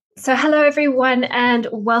So, hello everyone, and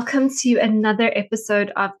welcome to another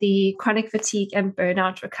episode of the Chronic Fatigue and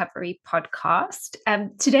Burnout Recovery podcast.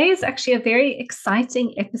 Today is actually a very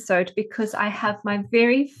exciting episode because I have my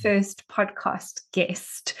very first podcast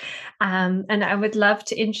guest, and I would love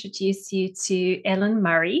to introduce you to Ellen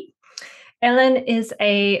Murray. Ellen is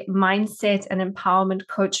a mindset and empowerment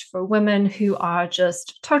coach for women who are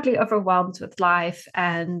just totally overwhelmed with life,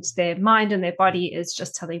 and their mind and their body is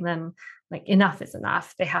just telling them, like, enough is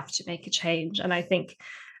enough. They have to make a change. And I think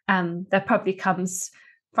that probably comes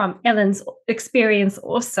from Ellen's experience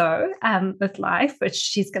also with life, which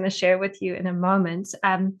she's going to share with you in a moment.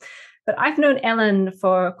 But I've known Ellen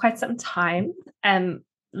for quite some time.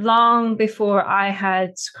 Long before I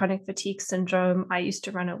had chronic fatigue syndrome, I used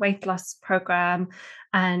to run a weight loss program,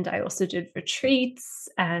 and I also did retreats.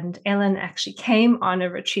 And Ellen actually came on a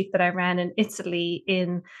retreat that I ran in Italy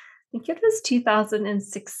in, I think it was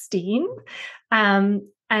 2016. And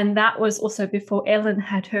that was also before Ellen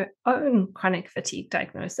had her own chronic fatigue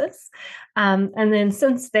diagnosis. And then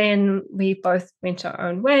since then, we both went our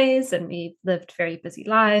own ways and we lived very busy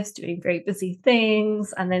lives, doing very busy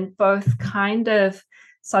things, and then both kind of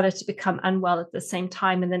started to become unwell at the same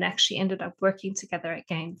time, and then actually ended up working together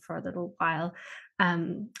again for a little while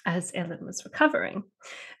as Ellen was recovering.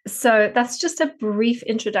 So that's just a brief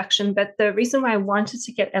introduction. But the reason why I wanted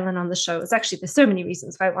to get Ellen on the show is actually, there's so many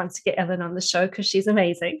reasons why I wanted to get Ellen on the show because she's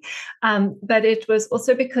amazing. But it was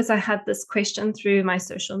also because I had this question through my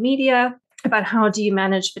social media about how do you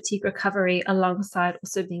manage fatigue recovery alongside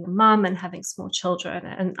also being a mom and having small children.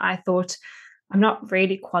 And I thought, I'm not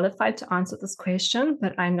really qualified to answer this question,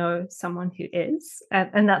 but I know someone who is,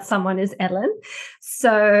 and that someone is Ellen.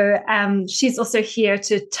 So she's also here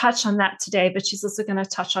to touch on that today, but she's also going to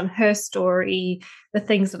touch on her story, the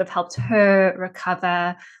things that have helped her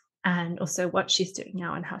recover, and also what she's doing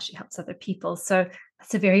now and how she helps other people. So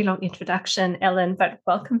that's a very long introduction, Ellen, but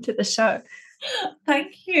welcome to the show.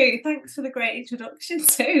 Thank you. Thanks for the great introduction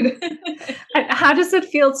too. And how does it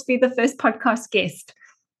feel to be the first podcast guest?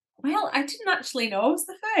 Well, I didn't actually know I was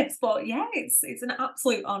the first, but yeah, it's an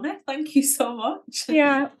absolute honour. Thank you so much.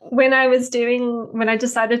 Yeah, when I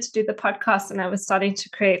decided to do the podcast and I was starting to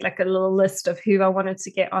create like a little list of who I wanted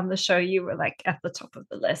to get on the show, you were like at the top of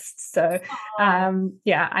the list. So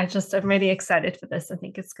yeah, I'm really excited for this. I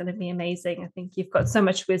think it's going to be amazing. I think you've got so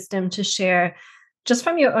much wisdom to share just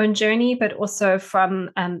from your own journey, but also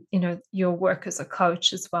from your work as a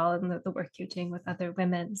coach as well, and the work you're doing with other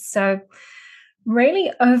women. So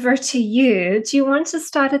really, over to you. Do you want to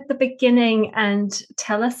start at the beginning and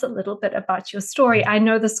tell us a little bit about your story? I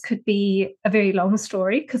know this could be a very long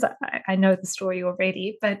story because I know the story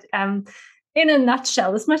already, but in a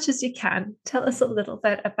nutshell, as much as you can, tell us a little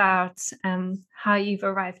bit about how you've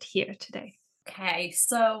arrived here today. Okay,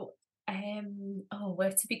 so where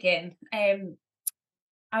to begin?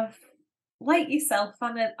 I've, like yourself,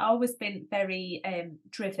 I've always been very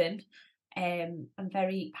driven. I'm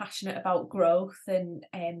very passionate about growth and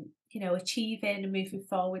achieving and moving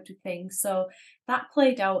forward with things. So that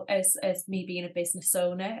played out as me being a business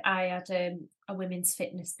owner. I had a women's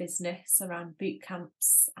fitness business around boot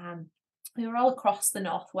camps. We were all across the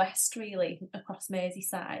northwest, really, across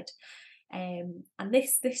Merseyside. And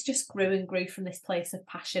this just grew and grew from this place of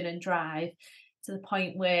passion and drive to the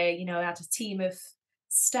point where I had a team of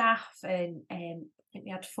staff and I think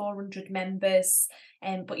we had 400 members,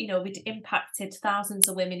 but we'd impacted thousands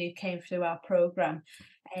of women who came through our program,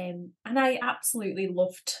 and I absolutely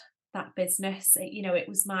loved that business. It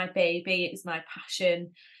was my baby, it was my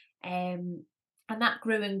passion, and that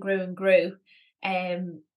grew and grew and grew.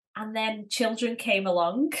 And then children came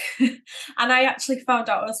along, and I actually found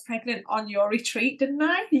out I was pregnant on your retreat, didn't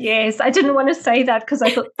I? Yes, I didn't want to say that because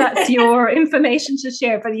I thought that's your information to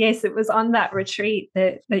share. But yes, it was on that retreat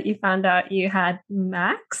that you found out you had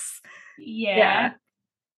Max. Yeah.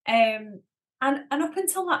 And up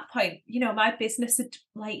until that point, my business had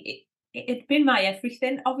it had been my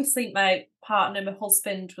everything. Obviously, my partner, my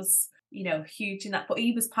husband, was huge in that, but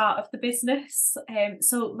he was part of the business.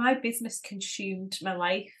 So my business consumed my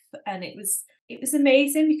life, and it was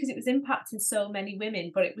amazing because it was impacting so many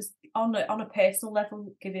women, but it was on a personal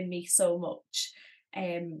level giving me so much.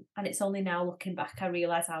 And it's only now looking back I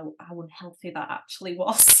realise how unhealthy that actually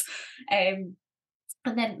was. And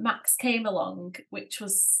then Max came along, which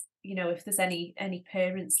was, if there's any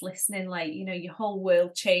parents listening, your whole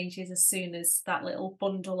world changes as soon as that little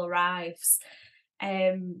bundle arrives.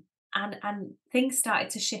 And things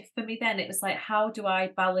started to shift for me then. It was like, how do I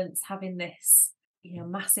balance having this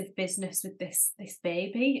massive business with this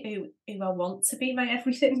baby who I want to be my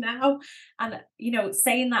everything now. And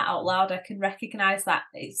saying that out loud, I can recognize that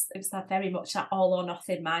it's that very much that all or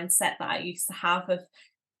nothing mindset that I used to have, of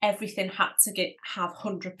everything had to have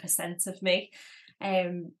 100% of me.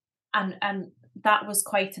 And that was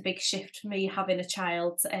quite a big shift for me, having a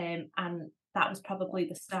child, and that was probably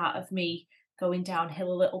the start of me going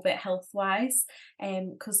downhill a little bit health wise,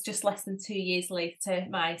 because just less than 2 years later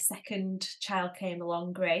my second child came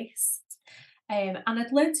along, Grace. And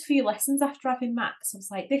I'd learned a few lessons after having Max. I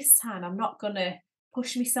was like, this time I'm not gonna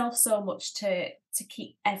push myself so much to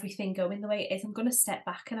keep everything going the way it is. I'm gonna step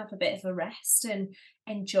back and have a bit of a rest and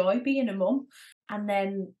enjoy being a mum. And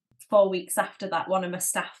then 4 weeks after that, one of my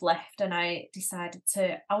staff left, and I decided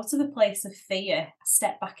to, out of a place of fear,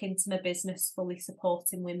 step back into my business, fully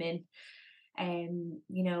supporting women.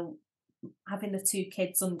 You know, having the two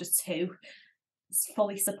kids under two,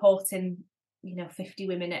 fully supporting 50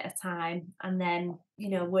 women at a time. And then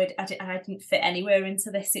I didn't fit anywhere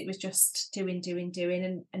into this. It was just doing,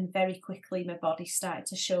 and very quickly my body started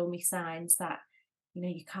to show me signs that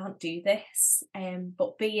you can't do this.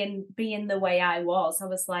 But being the way I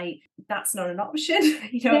was like, that's not an option.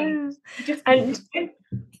 Yeah. You just And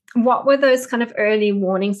what were those kind of early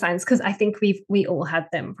warning signs? Because I think we all had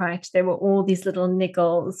them, right? There were all these little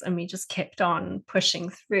niggles, and we just kept on pushing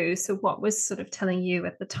through. So what was sort of telling you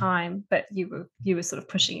at the time, but you were sort of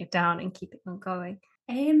pushing it down and keeping on going?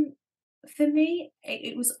 For me,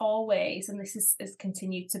 it was always, and this has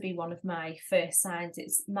continued to be one of my first signs,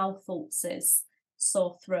 it's mouth ulcers,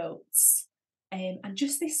 sore throats, and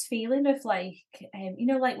just this feeling of like,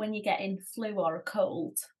 like when you get in flu or a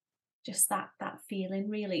cold, just that feeling,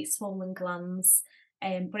 really swollen glands.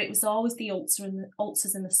 But it was always the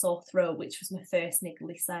ulcers and the sore throat, which was my first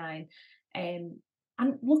niggly sign. And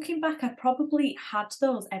looking back, I probably had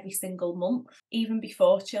those every single month, even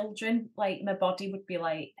before children. Like my body would be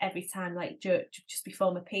like, every time, like just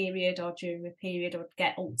before my period or during my period, I would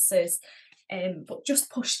get ulcers. But just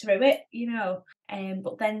push through it.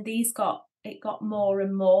 But then it got more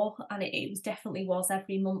and more, and it was definitely was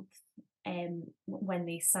every month, when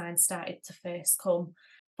these signs started to first come.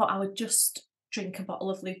 But I would just drink a bottle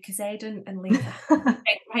of Lucozade and leave the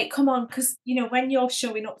right, come on, because when you're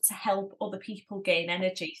showing up to help other people gain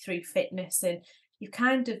energy through fitness, and you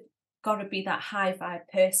kind of got to be that high vibe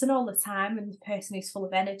person all the time, and the person who's full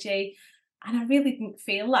of energy. And I really didn't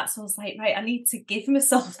feel that, so I was like, right, I need to give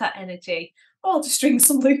myself that energy. Oh, I'll just drink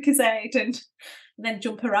some Lucozade and then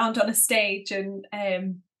jump around on a stage. And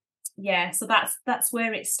yeah, so that's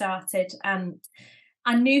where it started. And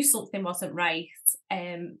I knew something wasn't right,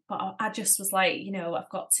 but I just was like, I've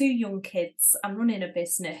got two young kids, I'm running a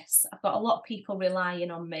business, I've got a lot of people relying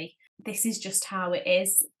on me. This is just how it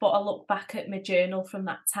is. But I look back at my journal from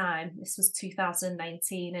that time, this was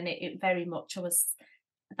 2019, and it very much, I was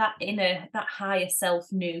that higher self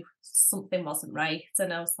knew something wasn't right.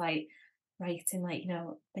 And I was like writing, like,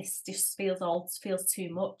 this just feels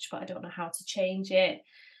too much, but I don't know how to change it.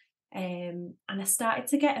 And I started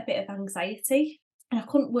to get a bit of anxiety, and I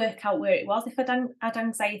couldn't work out where it was. If I'd had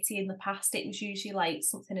anxiety in the past, it was usually like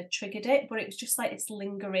something had triggered it, but it was just like this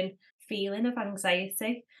lingering feeling of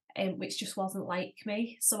anxiety, which just wasn't like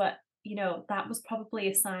me. So that was probably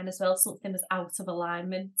a sign as well, something was out of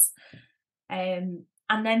alignment.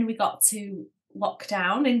 And then we got to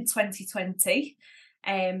lockdown in 2020,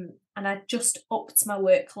 and I just upped my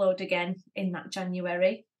workload again in that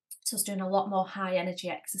January. So I was doing a lot more high energy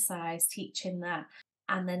exercise, teaching that,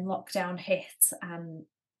 and then lockdown hit, and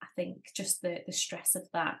I think just the stress of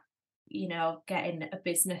that, getting a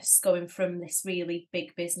business, going from this really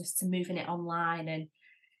big business to moving it online, and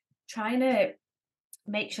trying to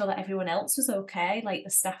make sure that everyone else was okay, like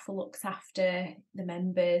the staff were looked after, the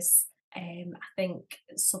members. I think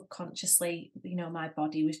subconsciously, my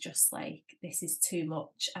body was just like, this is too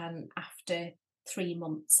much. And after 3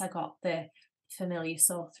 months, I got the familiar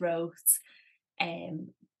sore throat,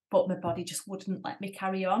 but my body just wouldn't let me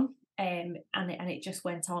carry on. And it just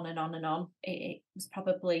went on and on and on. It was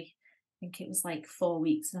probably, I think it was like 4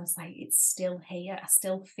 weeks, and I was like, it's still here. I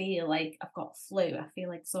still feel like I've got flu. I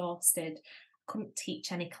feel exhausted. I couldn't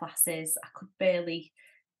teach any classes. I could barely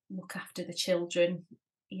look after the children.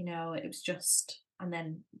 It was just, and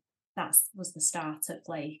then that was the start of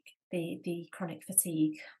like the chronic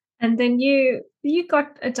fatigue. And then you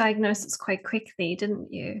got a diagnosis quite quickly,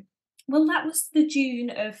 didn't you? Well, that was the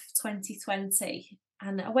June of 2020,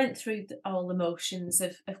 and I went through all the motions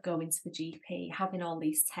of going to the GP, having all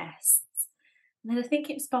these tests. And then I think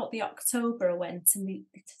it was about the October I went, and they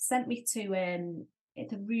sent me to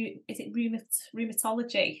is it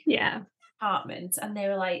rheumatology? Yeah. department, and they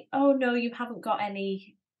were like, "Oh no, you haven't got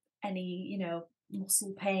any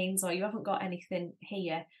muscle pains, or you haven't got anything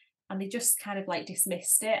here," and they just kind of like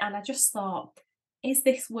dismissed it. And I just thought, is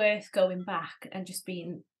this worth going back and just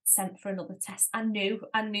being sent for another test? I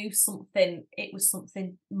knew something. It was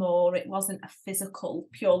something more. It wasn't a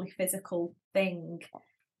purely physical thing.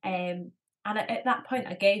 Um, and at that point,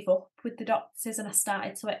 I gave up with the doctors and I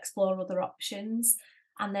started to explore other options.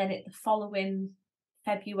 And then at the following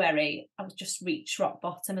February, I was just reached rock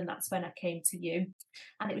bottom, and that's when I came to you.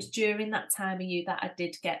 And it was during that time of you that I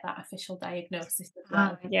did get that official diagnosis as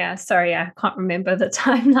Ah, well. yeah, sorry, I can't remember the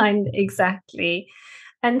timeline exactly.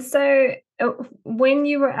 And so, when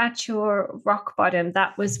you were at your rock bottom,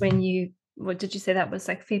 that was when what did you say that was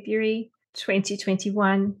like February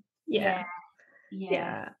 2021? Yeah, Yeah, yeah.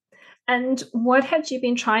 yeah. And what had you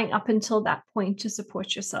been trying up until that point to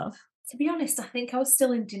support yourself? To be honest, I think I was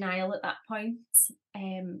still in denial at that point,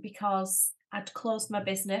 because I'd closed my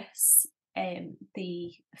business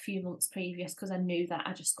the a few months previous, because I knew that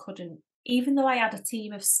I just couldn't. Even though I had a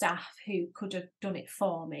team of staff who could have done it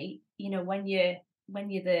for me, when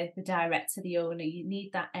you're the director, the owner, you need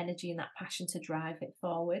that energy and that passion to drive it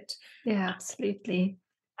forward. Yeah, absolutely.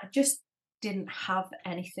 I just didn't have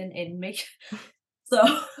anything in me.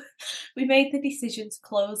 So we made the decision to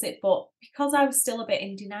close it, but because I was still a bit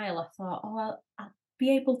in denial, I thought, oh, I'll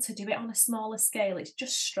be able to do it on a smaller scale. It's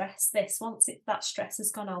just stress this. Once that stress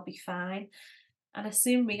has gone, I'll be fine. And I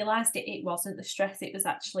soon realised it wasn't the stress, it was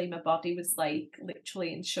actually my body was like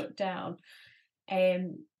literally in shutdown.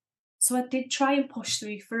 So I did try and push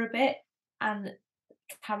through for a bit and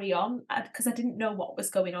carry on, because I didn't know what was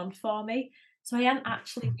going on for me. So I hadn't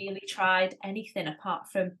actually really tried anything apart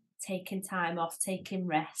from taking time off, taking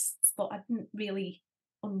rests, but I didn't really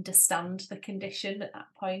understand the condition at that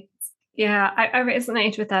point. Yeah, I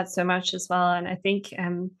resonate with that so much as well. And I think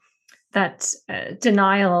that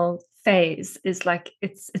denial phase is like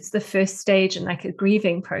it's the first stage in like a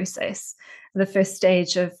grieving process. The first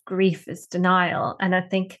stage of grief is denial. And I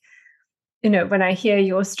think, when I hear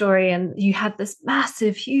your story and you had this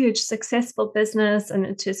massive, huge, successful business,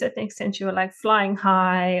 and to a certain extent, you were like flying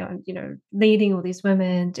high and, leading all these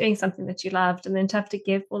women, doing something that you loved, and then to have to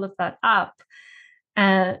give all of that up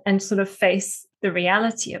and sort of face the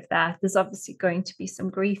reality of that, there's obviously going to be some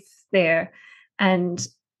grief there. And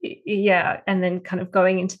yeah, and then kind of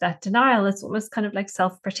going into that denial, it's almost kind of like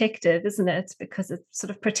self-protective, isn't it? Because it sort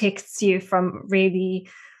of protects you from really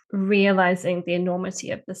realizing the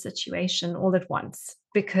enormity of the situation all at once,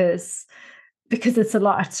 because it's a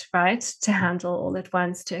lot, right, to handle all at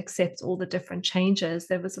once, to accept all the different changes.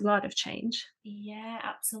 There was a lot of change. Yeah,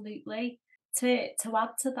 absolutely. To add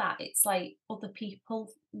to that, it's like other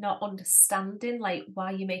people not understanding like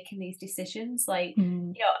why you're making these decisions. Like,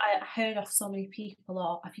 Mm. I heard of so many people,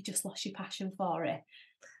 or have you just lost your passion for it?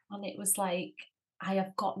 And it was like, I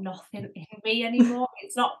have got nothing in me anymore.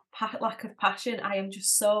 It's not lack of passion. I am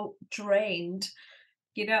just so drained,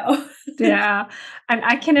 you know? Yeah. And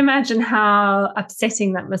I can imagine how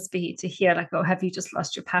upsetting that must be to hear, like, oh, have you just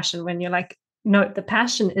lost your passion? When you're like, no, the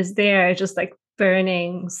passion is there, just like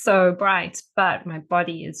burning so bright, but my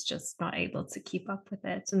body is just not able to keep up with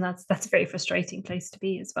it. And that's a very frustrating place to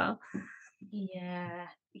be as well. Yeah,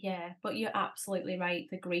 yeah. But you're absolutely right.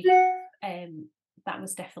 The grief, that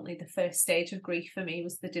was definitely the first stage of grief for me,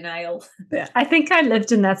 was the denial. Yeah, I think I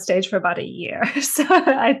lived in that stage for about a year. So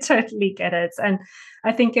I totally get it. And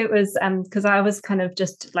I think it was because I was kind of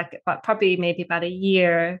just like probably maybe about a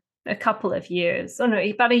year, a couple of years, oh no,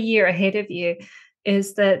 about a year ahead of you,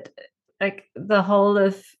 is that like the whole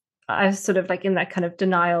of I was sort of like in that kind of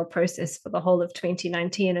denial process for the whole of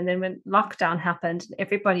 2019. And then when lockdown happened,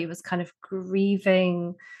 everybody was kind of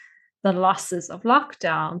grieving the losses of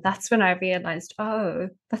lockdown. That's when I realized, oh,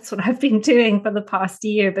 that's what I've been doing for the past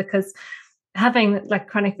year, because having like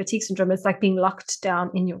chronic fatigue syndrome is like being locked down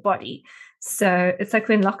in your body. So it's like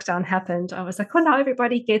when lockdown happened, I was like, oh, now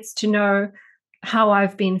everybody gets to know how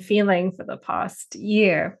I've been feeling for the past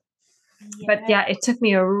year. But Yeah, yeah, it took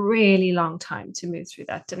me a really long time to move through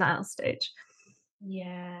that denial stage.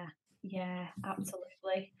 yeah, yeah,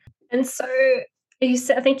 absolutely. And so you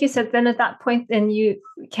said, I think you said then at that point, then you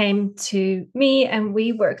came to me and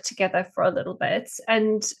we worked together for a little bit.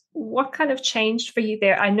 And what kind of changed for you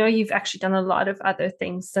there? I know you've actually done a lot of other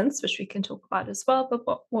things since, which we can talk about as well.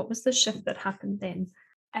 But what was the shift that happened then?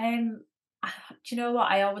 Um, do you know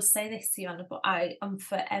what? I always say this to you, Anna, but I am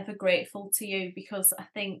forever grateful to you, because I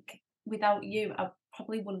think without you, I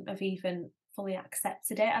probably wouldn't have even fully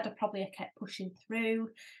accepted it. I'd have probably kept pushing through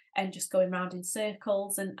and just going round in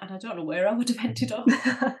circles, and I don't know where I would have ended up.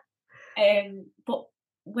 But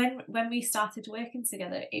when we started working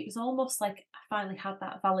together, it was almost like I finally had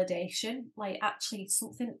that validation. Like, actually,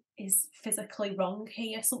 something is physically wrong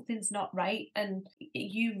here. Something's not right, and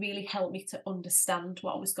you really helped me to understand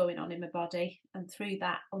what was going on in my body. And through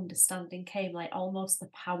that understanding came like almost the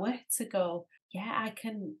power to go, yeah, I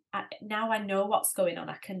can. Now I know what's going on.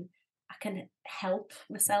 I can help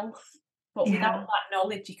myself. But without Yeah. that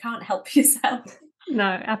knowledge, you can't help yourself. No,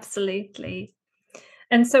 absolutely.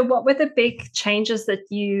 And so what were the big changes that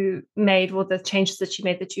you made, or the changes that you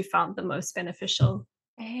made that you found the most beneficial?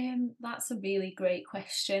 That's a really great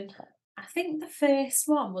question. I think the first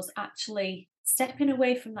one was actually stepping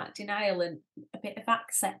away from that denial and a bit of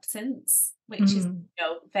acceptance, which is, Mm,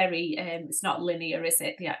 very it's not linear, is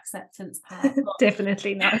it? The acceptance part,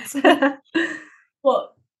 definitely not.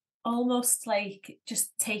 but almost like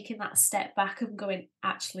just taking that step back and going,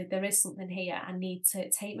 actually, there is something here. I need to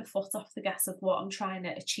take my foot off the gas of what I'm trying to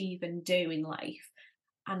achieve and do in life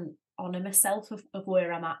and honour myself of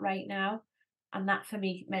where I'm at right now. And that for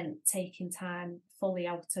me meant taking time fully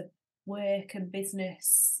out of work and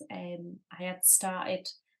business. I had started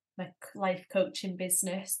my life coaching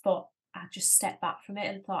business, but I just stepped back from it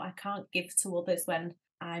and thought I can't give to others when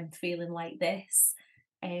I'm feeling like this.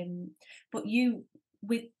 Um, but you,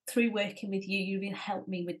 with through working with you, you really helped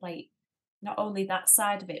me with like not only that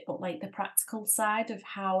side of it, but like the practical side of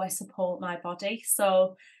how I support my body.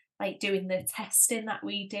 So, like doing the testing that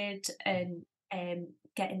we did and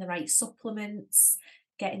getting the right supplements,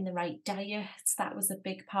 getting the right diet, that was a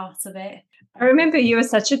big part of it. I remember you were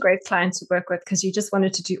such a great client to work with because you just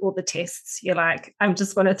wanted to do all the tests. You're like, I'm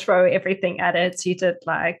just want to throw everything at it. You did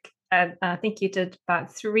like, I think you did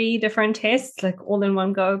about 3 different tests, like all in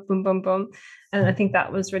one go, boom, boom, boom. And I think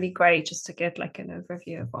that was really great just to get like an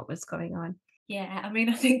overview of what was going on. Yeah, I mean,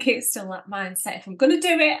 I think it's still that mindset. If I'm going to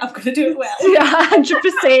do it, I'm going to do it well. Yeah,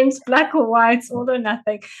 100% black or white, all or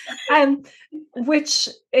nothing. Um, which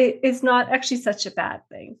is not actually such a bad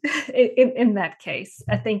thing in that case.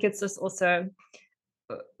 I think it's just also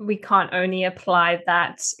we can't only apply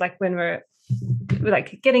that like when we're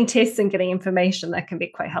like getting tests and getting information that can be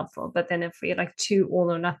quite helpful, but then if we're like too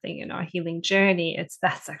all or nothing in our healing journey, it's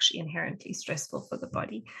that's actually inherently stressful for the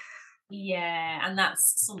body. Yeah, and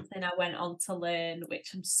that's something I went on to learn,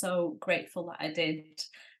 which I'm so grateful that I did,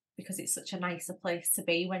 because it's such a nicer place to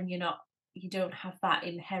be when you don't have that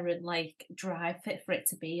inherent like drive for it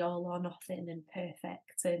to be all or nothing and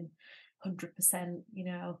perfect and 100%,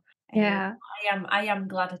 Yeah, I am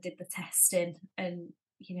glad I did the testing and,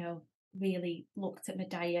 really looked at my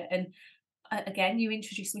diet. And again, you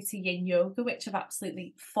introduced me to yin yoga, which I've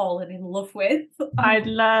absolutely fallen in love with. I Oh,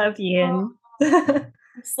 love yin.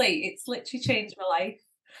 honestly, it's literally changed my life.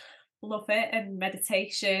 Love it, and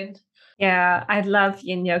meditation. Yeah, I love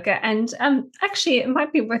yin yoga. And actually, it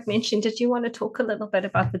might be worth mentioning. Did you want to talk a little bit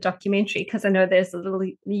about the documentary? Because I know there's a little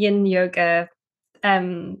yin yoga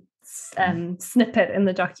snippet in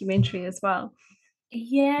the documentary as well.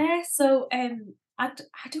 Yeah, so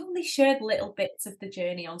I'd only shared little bits of the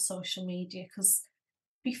journey on social media because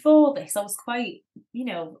before this I was quite,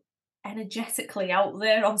 energetically out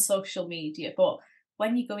there on social media. But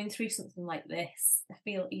when you're going through something like this, I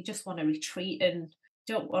feel you just want to retreat and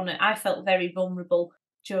don't want to. I felt very vulnerable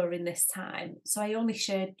during this time, so I only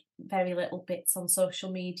shared very little bits on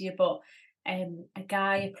social media. But a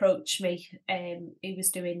guy approached me. He was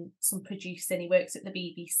doing some producing. He works at the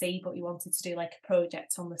BBC, but he wanted to do like a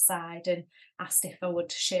project on the side and asked if I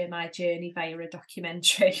would share my journey via a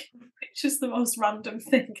documentary, which is the most random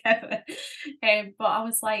thing ever. But I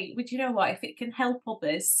was like, "Would you know what? If it can help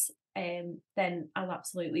others, then I'll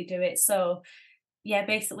absolutely do it." So yeah,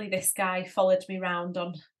 basically, this guy followed me around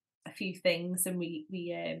on a few things, and we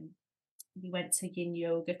went to yin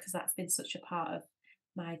yoga because that's been such a part of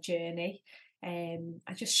my journey.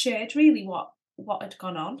 I just shared really what had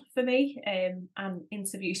gone on for me, and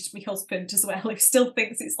interviewed my husband as well, who still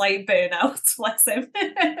thinks it's like burnout, bless him.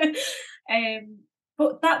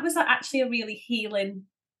 But that was actually a really healing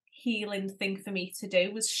thing for me to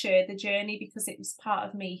do, was share the journey, because it was part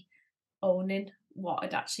of me owning what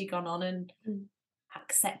had actually gone on and Mm.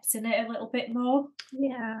 accepting it a little bit more.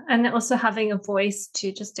 Yeah, and also having a voice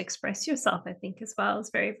to just express yourself, I think, as well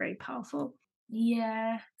is very, very powerful.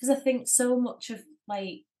 Yeah, because I think so much of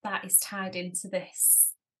like that is tied into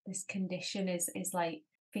this condition is like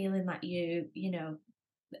feeling that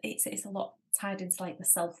it's a lot tied into like the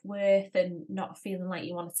self-worth and not feeling like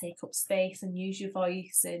you want to take up space and use your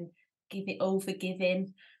voice and give it over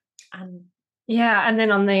giving. And Yeah, and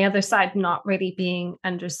then on the other side, not really being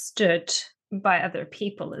understood by other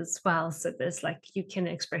people as well. So there's like you can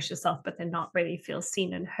express yourself, but then not really feel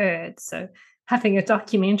seen and heard. So having a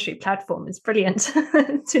documentary platform is brilliant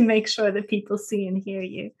to make sure that people see and hear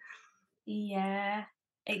you. Yeah,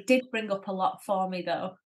 it did bring up a lot for me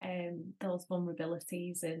though, those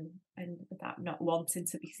vulnerabilities and that not wanting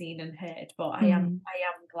to be seen and heard. But Mm. I am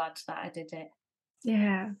glad that I did it.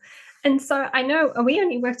 Yeah. And so I know we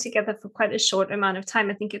only worked together for quite a short amount of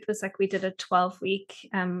time. I think it was like we did a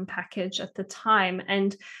 12-week package at the time.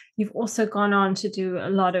 And you've also gone on to do a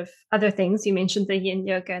lot of other things. You mentioned the yin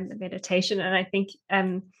yoga and the meditation. And I think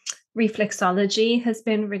reflexology has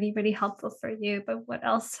been really, really helpful for you. But what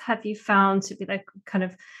else have you found to be like kind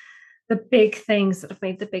of the big things that have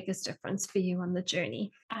made the biggest difference for you on the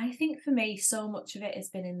journey? I think for me, so much of it has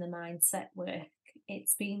been in the mindset work.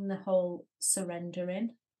 It's been the whole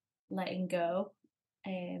surrendering, letting go.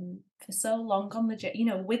 For so long on the journey,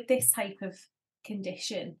 with this type of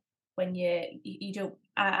condition, when you don't,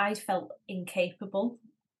 I felt incapable,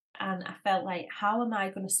 and I felt like, how am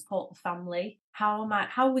I going to support the family? How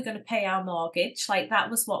are we going to pay our mortgage? Like that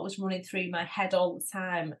was what was running through my head all the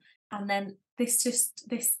time. And then this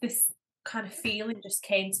kind of feeling just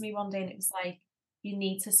came to me one day, and it was like, you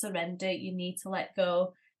need to surrender, you need to let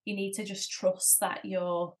go, you need to just trust that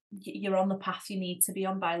you're on the path you need to be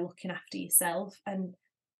on by looking after yourself. And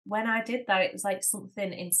when I did that, it was like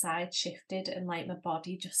something inside shifted and like my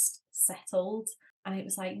body just settled. And it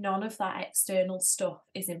was like none of that external stuff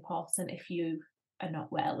is important if you are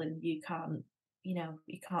not well and you can't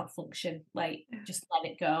function. Like just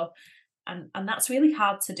let it go. And that's really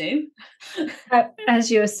hard to do. As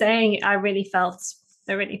you were saying, I really felt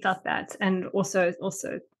that, and also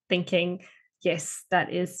thinking, yes,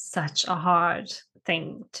 that is such a hard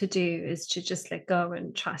thing to do, is to just let go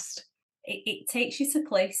and trust. It takes you to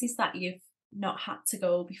places that you've not had to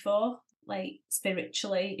go before, like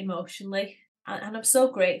spiritually, emotionally. And I'm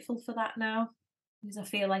so grateful for that now, because I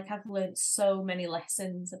feel like I've learned so many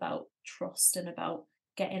lessons about trust and about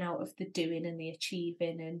getting out of the doing and the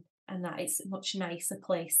achieving, and that it's a much nicer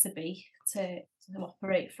place to be to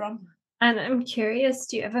operate from. And I'm curious,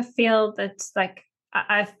 do you ever feel that like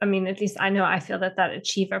I mean, at least I know I feel that that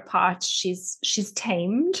achiever part, she's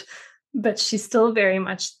tamed, but she's still very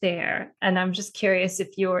much there. And I'm just curious if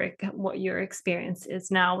what your experience is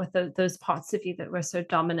now with those parts of you that were so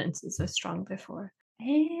dominant and so strong before.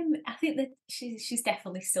 I think that she's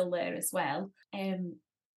definitely still there as well.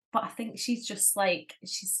 But I think she's just like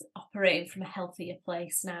she's operating from a healthier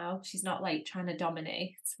place now. She's not like trying to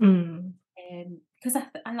dominate. Mm, Because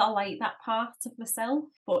I like that part of myself,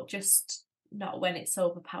 but just not when it's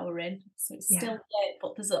overpowering. So it's still yeah. there,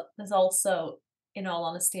 but there's also, in all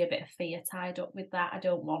honesty, a bit of fear tied up with that. I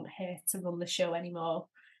don't want her to run the show anymore,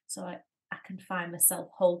 so I can find myself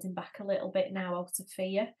holding back a little bit now out of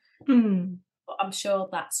fear. Mm, But I'm sure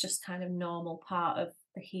that's just kind of normal part of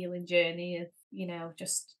the healing journey of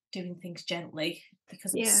just doing things gently,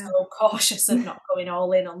 because I'm yeah. so cautious of not going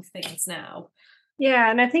all in on things now.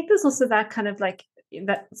 Yeah, and I think there's also that kind of like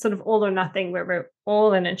that sort of all or nothing where we're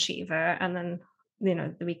all an achiever and then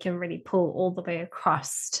we can really pull all the way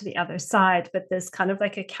across to the other side, but there's kind of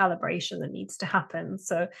like a calibration that needs to happen.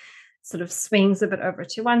 So sort of swings a bit over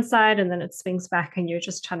to one side and then it swings back and you're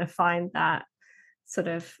just trying to find that sort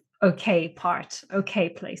of okay place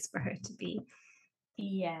for her to be.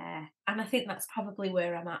 Yeah, and I think that's probably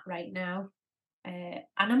where I'm at right now. And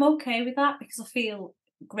I'm okay with that, because I feel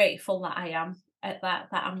grateful that I am at that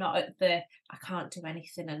I'm not at the I can't do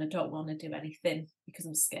anything and I don't want to do anything because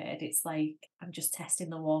I'm scared. It's like I'm just testing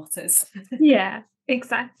the waters. Yeah,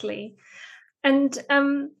 exactly. And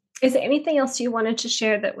is there anything else you wanted to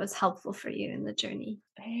share that was helpful for you in the journey?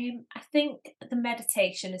 I think the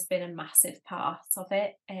meditation has been a massive part of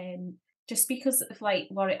it, just because of like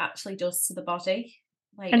what it actually does to the body,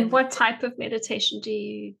 like And and what type of meditation do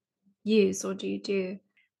you use or do you do?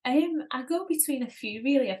 I go between a few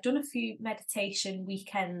really. I've done a few meditation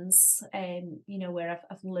weekends, where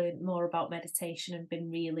I've learned more about meditation and been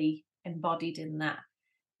really embodied in that.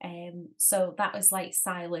 So that was like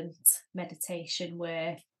silent meditation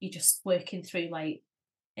where you're just working through like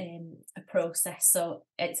a process. So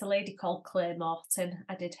it's a lady called Claire Morton.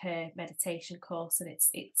 I did her meditation course, and it's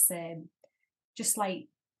just like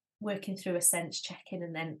working through a sense checking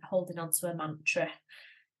and then holding on to a mantra,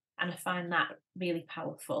 and I find that really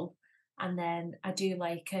powerful. And then I do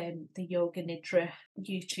like the Yoga Nidra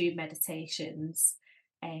YouTube meditations,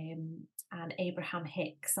 and Abraham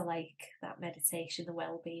Hicks. I like that meditation, the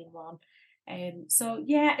well-being one. So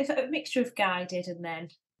yeah, it's a mixture of guided and then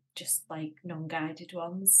just like non-guided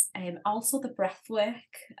ones. Also the breath work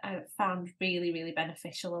I found really, really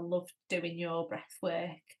beneficial. I loved doing your breath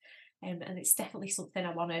work. And it's definitely something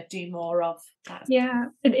I want to do more of. That's Yeah,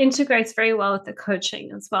 it integrates very well with the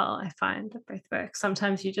coaching as well, I find, the breath work.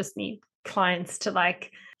 Sometimes you just need clients to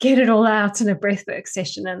like get it all out in a breath work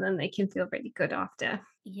session and then they can feel really good after.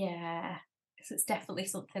 yeah. So it's definitely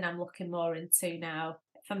something I'm looking more into now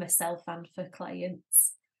for myself and for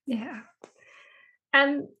clients. Yeah.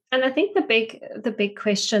 And I think the big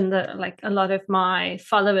question that like a lot of my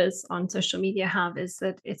followers on social media have is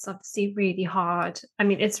that it's obviously really hard. I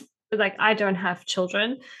mean, it's like I don't have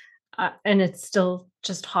children, and it's still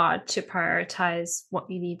just hard to prioritize what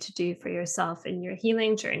you need to do for yourself in your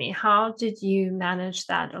healing journey. How did you manage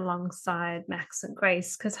that alongside Max and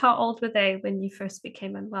Grace? Because how old were they when you first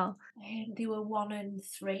became unwell? They were 1 and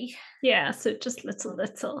 3. Yeah, so just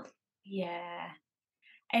little. Yeah.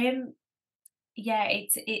 Um, yeah,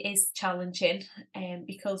 it is challenging,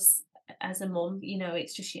 because as a mum,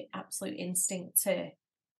 it's just your absolute instinct to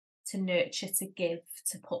nurture, to give,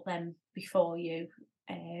 to put them before you.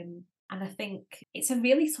 And I think it's a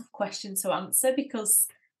really tough question to answer because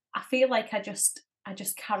I feel like I just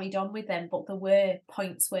carried on with them, but there were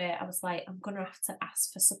points where I was like, I'm gonna have to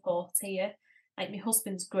ask for support here. Like my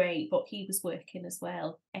husband's great, but he was working as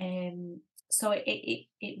well. So it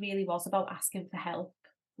really was about asking for help,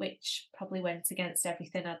 which probably went against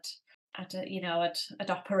everything I'd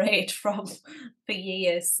operated from for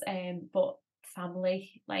years. But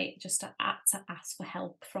family, like just had to ask for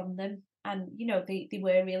help from them. And they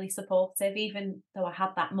were really supportive, even though I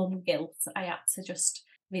had that mum guilt. I had to just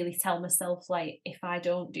really tell myself, like, if I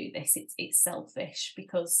don't do this, it's selfish,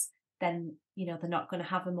 because then they're not going to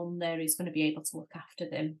have a mum there who's going to be able to look after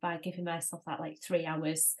them. By giving myself that like 3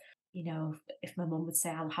 hours, if my mum would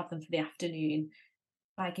say I'll have them for the afternoon,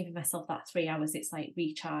 by giving myself that 3 hours, it's like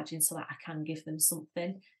recharging so that I can give them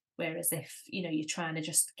something. Whereas if you're trying to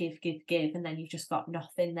just give, and then you've just got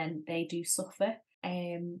nothing, then they do suffer.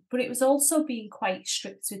 But it was also being quite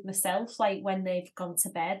strict with myself, like when they've gone to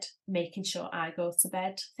bed, making sure I go to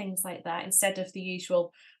bed, things like that, instead of the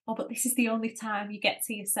usual, oh, but this is the only time you get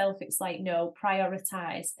to yourself. It's like, no,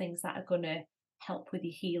 prioritize things that are going to help with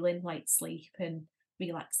your healing, like sleep and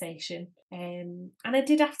relaxation. And I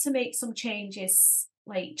did have to make some changes,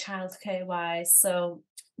 like childcare wise. So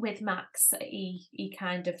with Max, he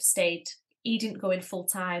kind of stayed. He didn't go in full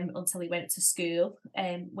time until he went to school.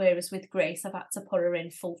 Whereas with Grace, I've had to put her in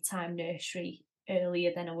full time nursery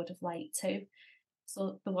earlier than I would have liked to.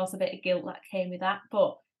 So there was a bit of guilt that came with that,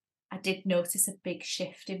 but I did notice a big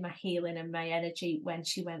shift in my healing and my energy when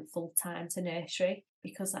she went full time to nursery,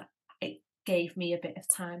 because it gave me a bit of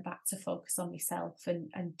time back to focus on myself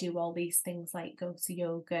and do all these things, like go to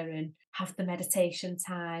yoga and have the meditation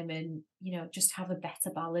time, and just have a better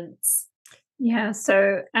balance. Yeah,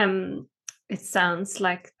 so it sounds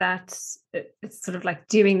like it's sort of like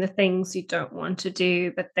doing the things you don't want to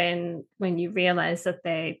do, but then when you realize that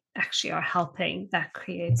they actually are helping, that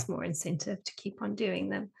creates more incentive to keep on doing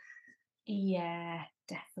them. Yeah,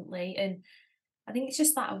 definitely. And I think it's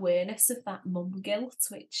just that awareness of that mum guilt,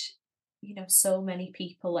 which so many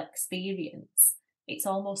people experience. It's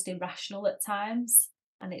almost irrational at times,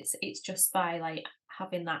 and it's just by like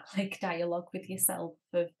having that like dialogue with yourself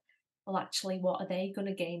of, well, actually, what are they going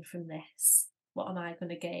to gain from this? What am I going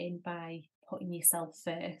to gain by putting yourself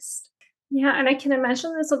first? Yeah, and I can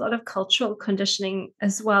imagine there's a lot of cultural conditioning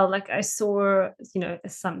as well. Like I saw,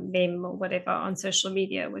 some meme or whatever on social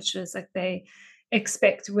media, which is like they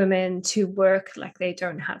expect women to work like they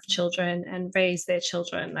don't have children and raise their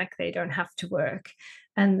children like they don't have to work.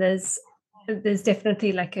 And there's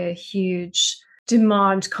definitely like a huge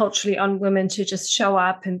demand culturally on women to just show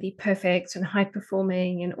up and be perfect and high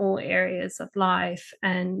performing in all areas of life.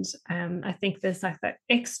 And I think there's like that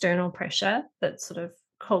external pressure that sort of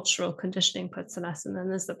cultural conditioning puts on us, and then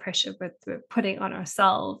there's the pressure we're putting on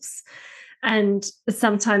ourselves. And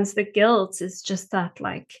sometimes the guilt is just that,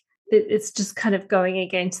 like, it's just kind of going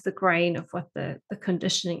against the grain of what the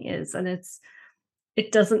conditioning is, and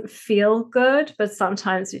it doesn't feel good, but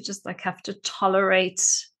sometimes you just like have to tolerate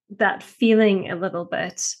that feeling a little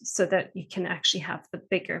bit so that you can actually have the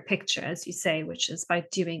bigger picture, as you say, which is by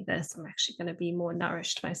doing this I'm actually going to be more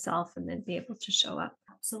nourished myself and then be able to show up.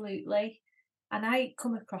 Absolutely. And I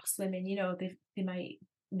come across women, they might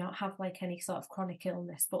not have like any sort of chronic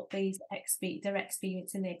illness, but they're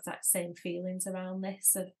experiencing the exact same feelings around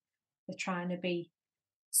this, of they're trying to be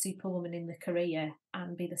superwoman in the career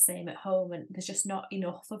and be the same at home, and there's just not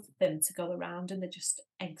enough of them to go around, and they're just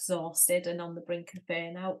exhausted and on the brink of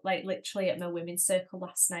burnout. Like literally at my women's circle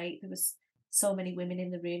last night, there was so many women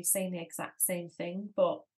in the room saying the exact same thing,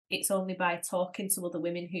 but it's only by talking to other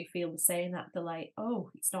women who feel the same that they're like, oh,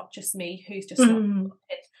 it's not just me who's just not, Mm.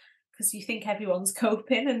 because you think everyone's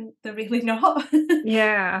coping and they're really not.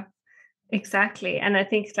 Yeah, exactly. And I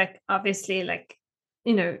think like obviously like,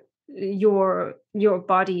 you know, your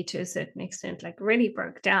body to a certain extent like really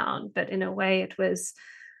broke down, but in a way it was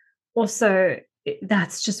also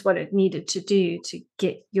that's just what it needed to do to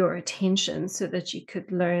get your attention so that you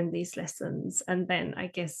could learn these lessons and then I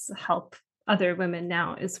guess help other women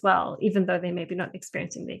now as well, even though they may be not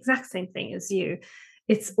experiencing the exact same thing as you.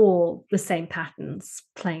 It's all the same patterns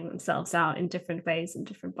playing themselves out in different ways in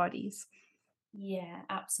different bodies. Yeah,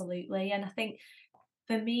 absolutely. And I think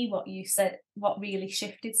for me, what you said, what really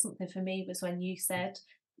shifted something for me was when you said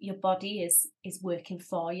your body is working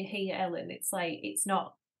for you here, Ellen. It's like it's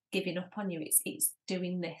not giving up on you. It's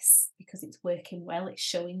doing this because it's working well. It's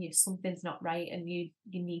showing you something's not right, and you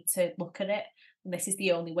need to look at it. And this is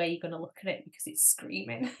the only way you're going to look at it because it's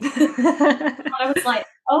screaming. And I was like,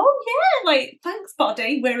 oh yeah, like thanks,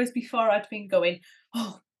 body. Whereas before I'd been going,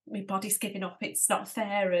 oh, my body's giving up. It's not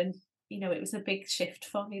fair, and it was a big shift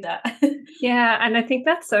for me that. Yeah, and I think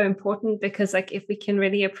that's so important because like if we can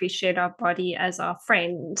really appreciate our body as our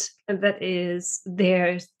friend that is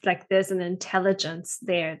there, like there's an intelligence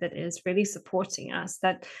there that is really supporting us,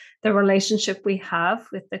 that the relationship we have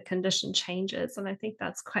with the condition changes. And I think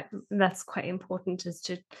that's quite important is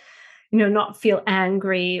to, not feel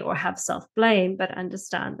angry or have self-blame, but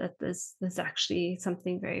understand that there's actually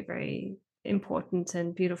something very, very important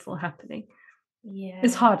and beautiful happening. As Yeah,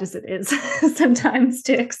 hard as it is sometimes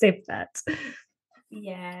to accept that.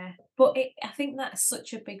 yeah. But I think that's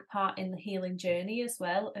such a big part in the healing journey as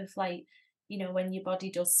well, of like, when your body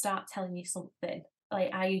does start telling you something.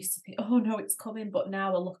 Like I used to think, oh no, it's coming, but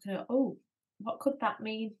now we're looking at, oh, what could that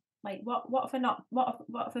mean? Like what have I not what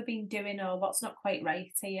have I been doing, or what's not quite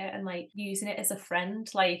right here? And like using it as a friend,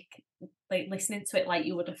 like listening to it like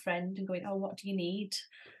you would a friend and going, oh, what do you need?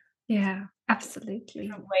 Yeah, absolutely.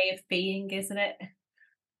 Different way of being, isn't it?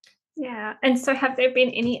 Yeah, and so have there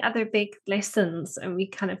been any other big lessons? And I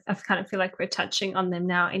kind of feel like we're touching on them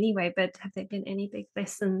now anyway, but have there been any big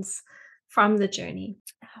lessons from the journey?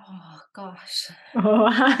 Oh gosh. Or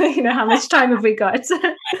how much time have we got?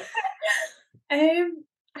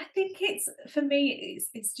 I think it's for me,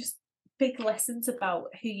 it's just big lessons about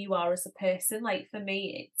who you are as a person. Like for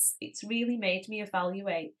me, it's really made me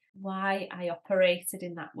evaluate why I operated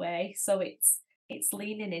in that way. So it's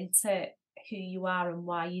leaning into who you are and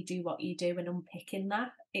why you do what you do and unpicking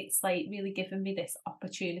that. It's like really giving me this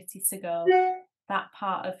opportunity to go, that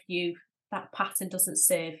part of you, that pattern doesn't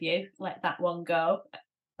serve you, let that one go.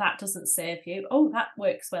 That doesn't serve you. Oh, that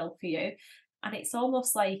works well for you. And it's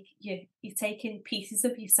almost like you're taking pieces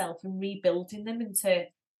of yourself and rebuilding them into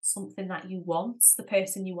something that you want, the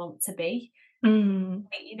person you want to be. Mm,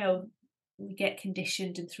 Like, we get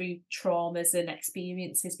conditioned, and through traumas and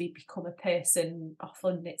experiences we become a person.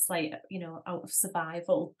 Often it's like, out of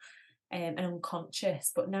survival, and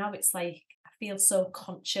unconscious. But now it's like I feel so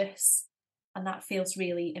conscious, and that feels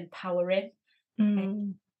really empowering. Uh,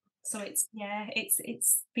 mm. so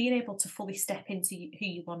it's being able to fully step into who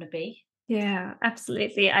you want to be. Yeah,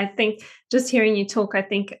 absolutely. I think just hearing you talk, I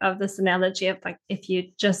think of this analogy of like if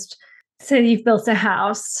you just say you've built a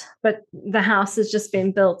house, but the house has just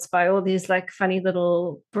been built by all these like funny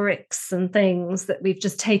little bricks and things that we've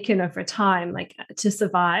just taken over time, like to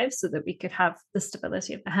survive so that we could have the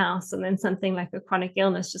stability of the house. And then something like a chronic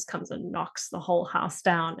illness just comes and knocks the whole house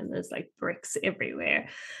down, and there's like bricks everywhere.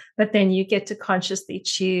 But then you get to consciously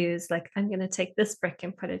choose, like, I'm going to take this brick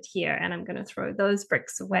and put it here, and I'm going to throw those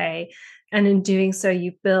bricks away, and in doing so,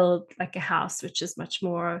 you build like a house which is much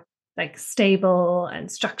more like stable and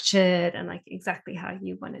structured and like exactly how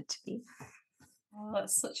you want it to be. Oh,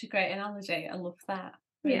 that's such a great analogy. I love that.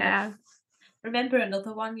 Really. Yeah. Remember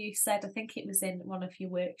another one you said, I think it was in one of your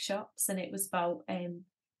workshops, and it was about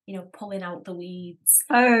pulling out the weeds,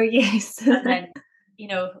 Oh, yes. and then, you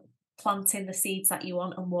know, planting the seeds that you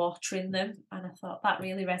want and watering them. And I thought that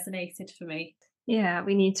really resonated for me. Yeah,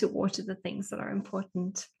 we need to water the things that are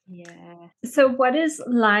important. Yeah. So, what is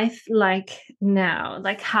life like now?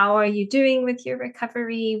 Like, how are you doing with your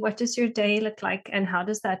recovery? What does your day look like? And how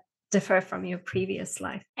does that differ from your previous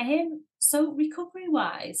life? So recovery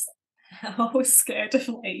wise, I'm always scared of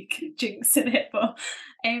like jinxing it, but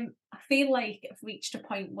I feel like I've reached a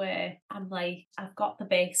point where I'm like, I've got the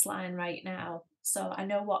baseline right now. So I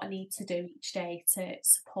know what I need to do each day to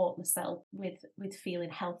support myself with feeling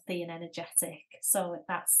healthy and energetic. So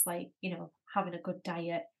that's like, having a good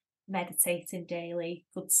diet, meditating daily,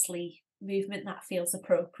 good sleep, movement that feels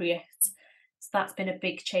appropriate. So that's been a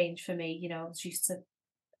big change for me. I was used to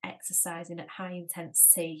exercising at high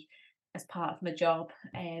intensity as part of my job.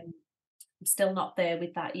 I'm still not there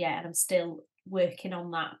with that yet, and I'm still working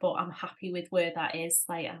on that, but I'm happy with where that is.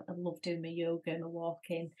 Like I love doing my yoga and my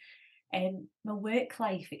walking. My work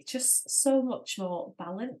life, it's just so much more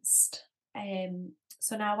balanced.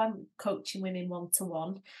 So now I'm coaching women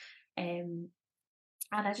one-to-one, and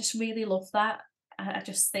I just really love that. I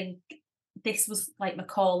just think this was like my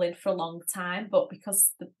calling for a long time, but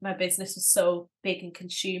because my business was so big and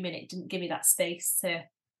consuming, it didn't give me that space to,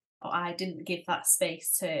 or I didn't give that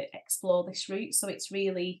space to explore this route. So it's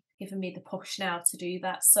really given me the push now to do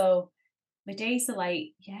that. So my days are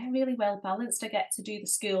like, yeah, really well balanced. I get to do the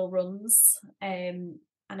school runs, and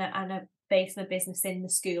I base my business in the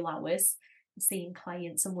school hours, seeing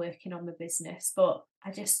clients and working on my business. But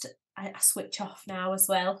I switch off now as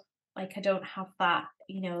well. Like I don't have that,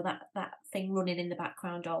 that thing running in the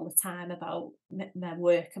background all the time about my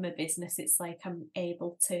work and my business. It's like I'm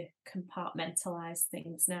able to compartmentalize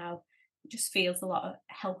things now. It just feels a lot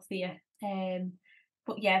healthier.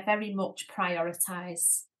 But yeah, very much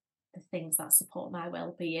prioritize the things that support my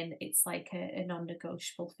well-being. It's like a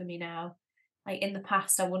non-negotiable for me now. Like in the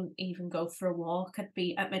past, I wouldn't even go for a walk. I'd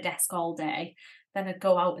be at my desk all day, then I'd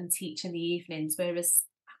go out and teach in the evenings, whereas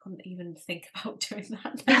I couldn't even think about doing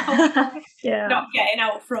that now. Yeah. Not getting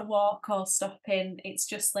out for a walk or stopping. It's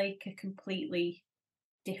just like a completely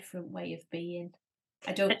different way of being.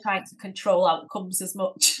 I don't try to control outcomes as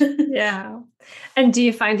much. Yeah. And do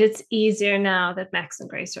you find it's easier now that Max and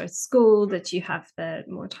Grace are at school that you have the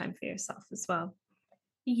more time for yourself as well?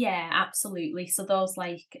 Yeah, absolutely. So those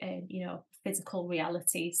like physical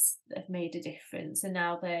realities have made a difference, and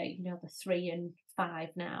now they're they're 3 and 5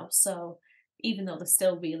 now. So even though they're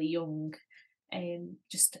still really young,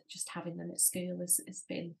 just having them at school has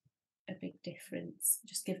been a big difference.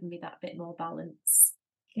 Just giving me that bit more balance.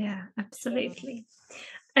 Yeah, So absolutely.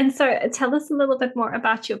 And so tell us a little bit more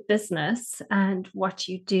about your business and what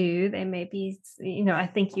you do. There may be, I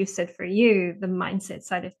think you said for you, the mindset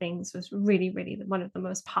side of things was really, really one of the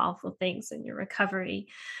most powerful things in your recovery.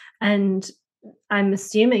 And I'm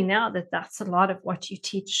assuming now that that's a lot of what you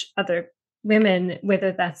teach other women,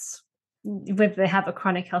 whether they have a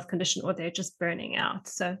chronic health condition or they're just burning out.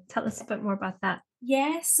 So tell us a bit more about that.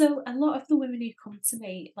 yeah, so a lot of the women who come to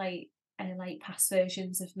me like are like past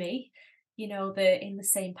versions of me. They're in the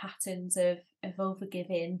same patterns of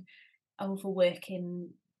overgiving, overworking,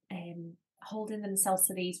 holding themselves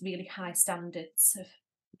to these really high standards of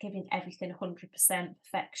giving everything 100%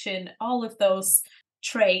 perfection, all of those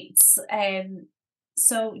traits.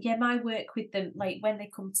 So yeah, my work with them, like when they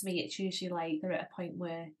come to me, it's usually like they're at a point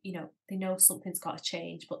where they know something's got to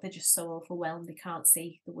change, but they're just so overwhelmed they can't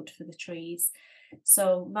see the wood for the trees.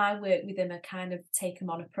 So my work with them, I kind of take them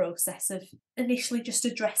on a process of initially just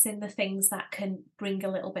addressing the things that can bring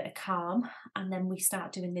a little bit of calm, and then we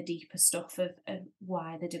start doing the deeper stuff of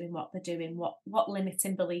why they're doing what they're doing, what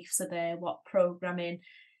limiting beliefs are there, what programming,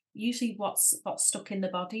 usually what's stuck in the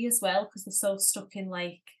body as well, because they're so stuck in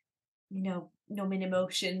like numbing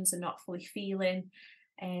emotions and not fully feeling.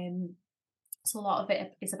 Um, so a lot of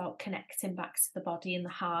it is about connecting back to the body and the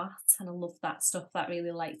heart, and I love that stuff. That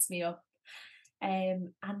really lights me up. And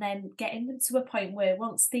then getting them to a point where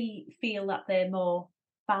once they feel that they're more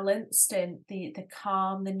balanced and the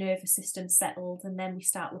calm, the nervous system settled, and then we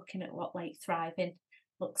start looking at what like thriving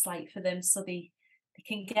looks like for them, so they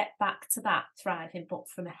can get back to that thriving, but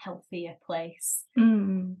from a healthier place.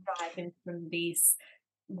 Mm. Thriving from these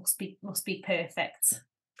must be perfect,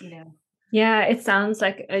 Yeah, it sounds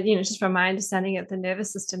like, just from my understanding of the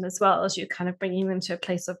nervous system as well, as you're kind of bringing them to a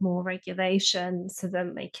place of more regulation so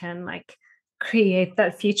then they can like create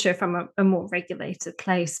that future from a more regulated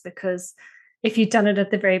place. Because if you'd done it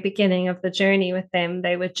at the very beginning of the journey with them,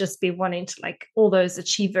 they would just be wanting to like all those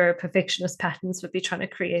achiever perfectionist patterns would be trying to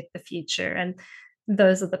create the future. And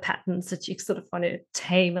those are the patterns that you sort of want to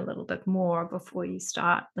tame a little bit more before you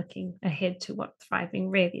start looking ahead to what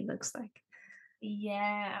thriving really looks like.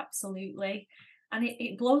 Yeah, absolutely. And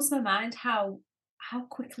it blows my mind how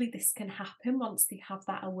quickly this can happen once they have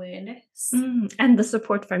that awareness. And the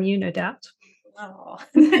support from you, no doubt. Oh.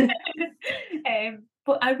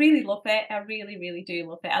 But I really love it. I really, really do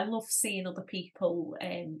love it. I love seeing other people,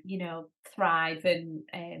 thrive and,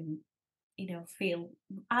 feel.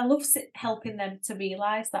 I love helping them to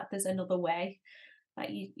realize that there's another way. Like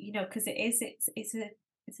because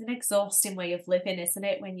it's an exhausting way of living, isn't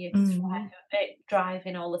it? When you're Mm.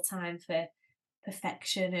 driving all the time for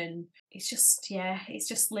perfection, and it's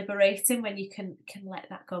just liberating when you can let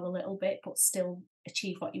that go a little bit, but still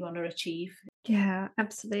achieve what you want to achieve. Yeah,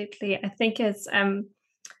 absolutely. I think it's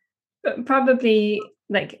probably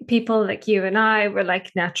like people like you and I were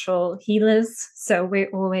like natural healers. So we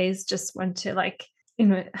always just want to like,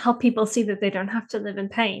 help people see that they don't have to live in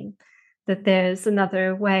pain, that there's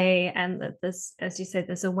another way, and that there's, as you said,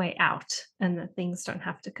 there's a way out, and that things don't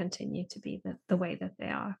have to continue to be the way that they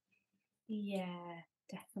are. Yeah,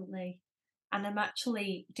 definitely. And I'm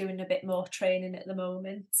actually doing a bit more training at the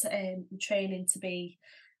moment, training to be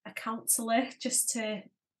a counsellor just to,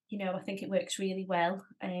 I think it works really well.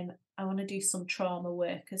 I want to do some trauma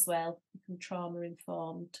work as well, become trauma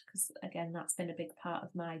informed, because again, that's been a big part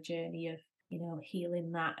of my journey of,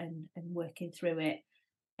 healing that and working through it.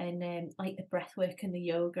 And like the breath work and the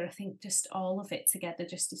yoga, I think just all of it together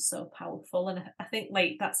just is so powerful. And I think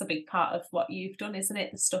like that's a big part of what you've done, isn't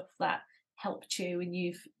it? The stuff that helped you and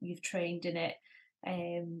you've trained in it,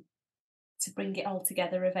 um, to bring it all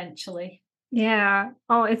together eventually. Yeah.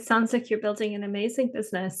 Oh, it sounds like you're building an amazing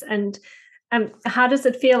business. And how does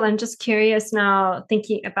it feel? I'm just curious now,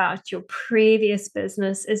 thinking about your previous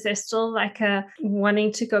business. Is there still like a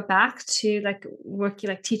wanting to go back to like working,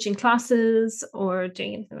 like teaching classes or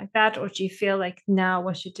doing anything like that? Or do you feel like now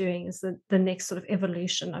what you're doing is the next sort of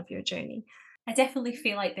evolution of your journey? I definitely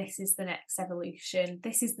feel like this is the next evolution.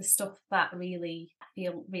 This is the stuff that really I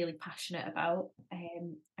feel really passionate about.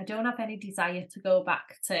 I don't have any desire to go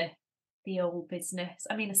back to the old business.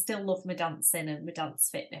 I mean, I still love my dancing and my dance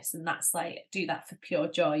fitness, and that's like I do that for pure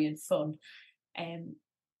joy and fun. Um,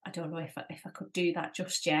 I don't know if I could do that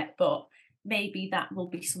just yet, but maybe that will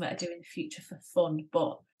be something I do in the future for fun.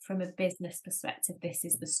 But from a business perspective, this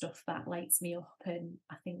is the stuff that lights me up, and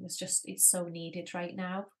I think it's so needed right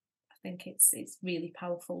now. I think it's really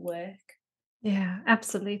powerful work. Yeah,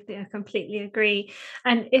 absolutely. I completely agree.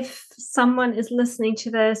 And if someone is listening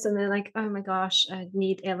to this and they're like, oh my gosh, I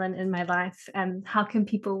need Ellen in my life, how can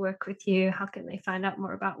people work with you? How can they find out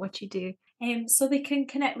more about what you do? So they can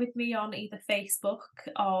connect with me on either Facebook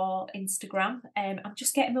or Instagram. I'm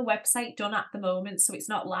just getting my website done at the moment, so it's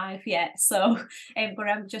not live yet. So, but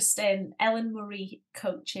I'm just Ellen Murray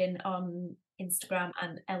Coaching on Instagram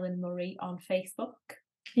and Ellen Murray on Facebook.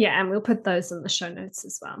 Yeah, and we'll put those in the show notes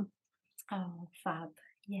as well. Oh, fab!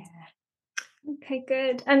 Yeah. Okay,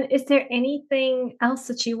 good. And is there anything else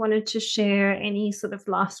that you wanted to share? Any sort of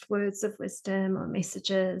last words of wisdom or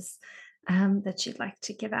messages that you'd like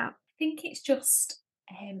to give out? I think it's just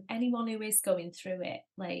anyone who is going through it,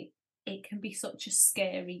 like it can be such a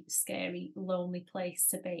scary, scary, lonely place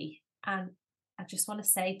to be. And I just want to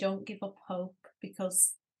say, don't give up hope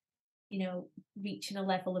because reaching a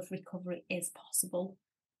level of recovery is possible.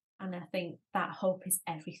 And I think that hope is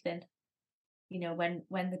everything.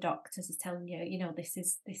 When the doctors are telling you, this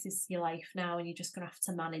is your life now, and you're just gonna have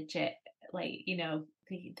to manage it, like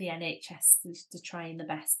the NHS is to trying the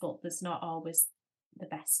best, but there's not always the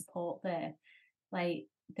best support there. Like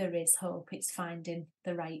there is hope. It's finding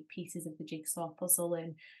the right pieces of the jigsaw puzzle,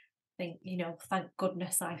 and think, thank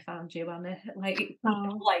goodness I found you, Anna. Like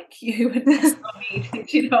Oh. like you and so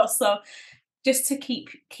needed, So just to keep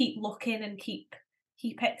looking and keep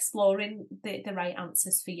exploring the right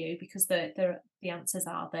answers for you because the answers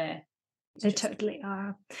are there. It's They just totally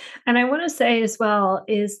are. And I want to say as well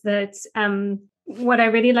is that what I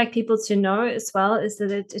really like people to know as well is that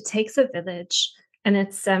it takes a village, and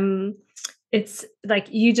it's like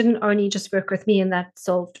you didn't only just work with me and that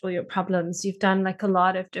solved all your problems. You've done like a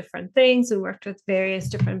lot of different things and worked with various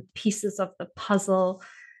different pieces of the puzzle.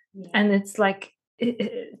 yeah, And it's like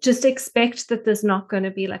just expect that there's not going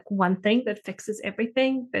to be like one thing that fixes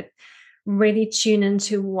everything, but really tune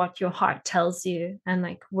into what your heart tells you, and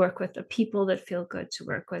like work with the people that feel good to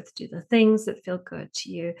work with, do the things that feel good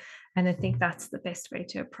to you. And I think that's the best way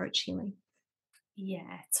to approach healing.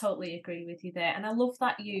 yeah, totally agree with you there. And I love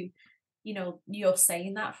that you're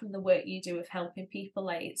saying that from the work you do of helping people.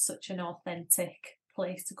 Like it's such an authentic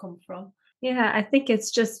place to come from. Yeah, I think it's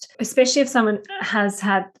just, especially if someone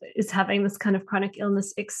is having this kind of chronic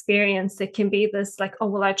illness experience, it can be this like, oh,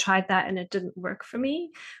 well, I tried that and it didn't work for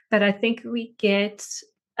me. But I think we get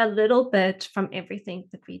a little bit from everything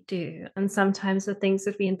that we do. And sometimes the things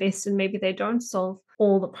that we invest in, maybe they don't solve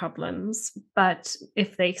all the problems, but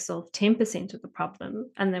if they solve 10% of the problem,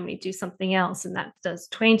 and then we do something else and that does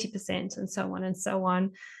 20%, and so on and so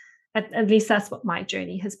on, at least that's what my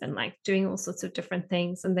journey has been like, doing all sorts of different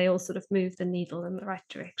things, and they all sort of move the needle in the right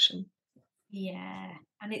direction. Yeah.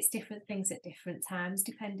 And it's different things at different times,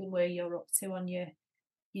 depending where you're up to on your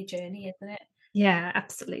journey, isn't it? Yeah,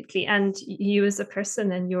 absolutely. And you as a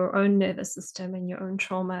person and your own nervous system and your own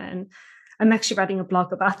trauma. And I'm actually writing a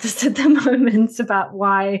blog about this at the moment, about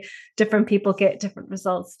why different people get different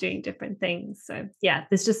results doing different things. So yeah,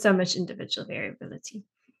 there's just so much individual variability.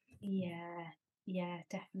 Yeah, yeah,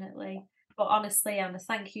 definitely. But honestly, Anna,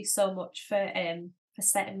 thank you so much for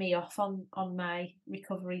setting me off on my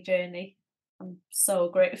recovery journey. I'm so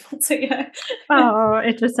grateful to you. Oh,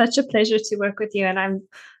 it was such a pleasure to work with you. And I'm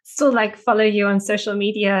still like follow you on social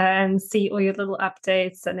media and see all your little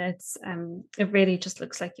updates. And it really just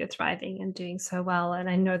looks like you're thriving and doing so well. And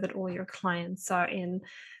I know that all your clients are in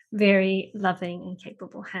very loving and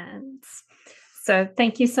capable hands. So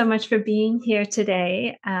thank you so much for being here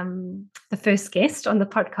today, the first guest on the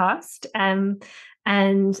podcast.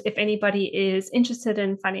 And if anybody is interested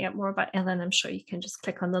in finding out more about Ellen, I'm sure you can just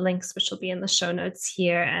click on the links, which will be in the show notes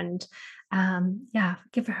here. And yeah,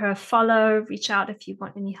 give her a follow, reach out if you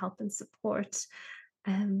want any help and support.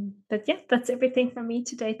 But yeah, that's everything from me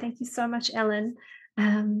today. Thank you so much, Ellen.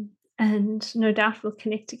 And no doubt we'll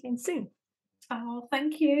connect again soon. Oh,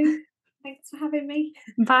 thank you. Thanks for having me.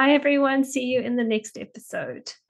 Bye, everyone. See you in the next episode.